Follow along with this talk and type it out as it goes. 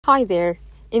Hi there.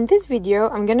 In this video,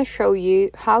 I'm going to show you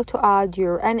how to add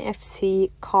your NFC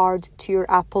card to your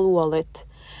Apple Wallet.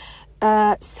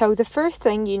 So the first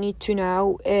thing you need to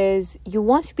know is you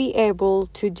want to be able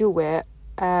to do it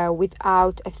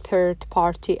without a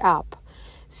third-party app.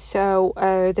 So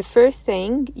the first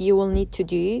thing you will need to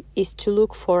do is to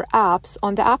look for apps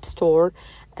on the App Store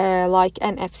like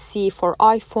NFC for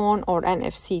iPhone or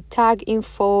NFC Tag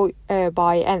Info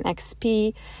by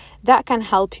NXP that can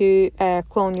help you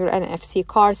clone your NFC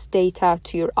card's data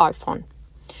to your iPhone.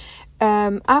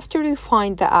 After you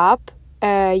find the app,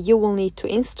 you will need to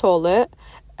install it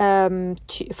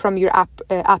from your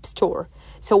app store.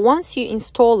 So once you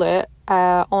install it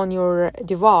on your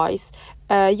device,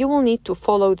 you will need to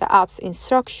follow the app's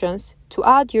instructions to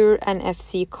add your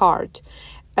NFC card.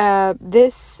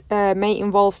 This may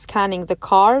involve scanning the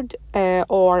card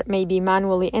or maybe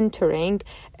manually entering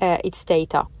its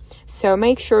data. So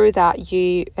make sure that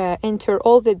you enter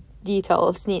all the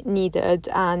details needed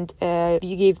and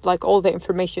you give all the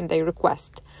information they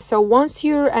request. So once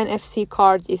your NFC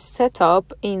card is set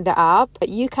up in the app,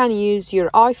 you can use your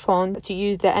iPhone to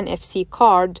use the NFC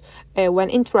card when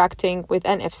interacting with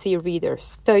NFC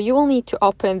readers. So you will need to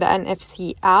open the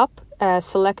NFC app,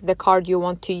 select the card you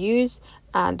want to use,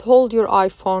 and hold your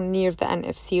iPhone near the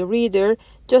NFC reader,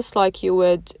 just like you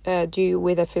would do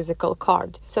with a physical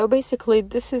card. So basically,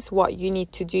 this is what you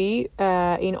need to do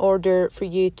in order for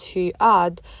you to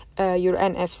add your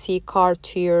NFC card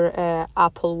to your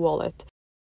Apple Wallet.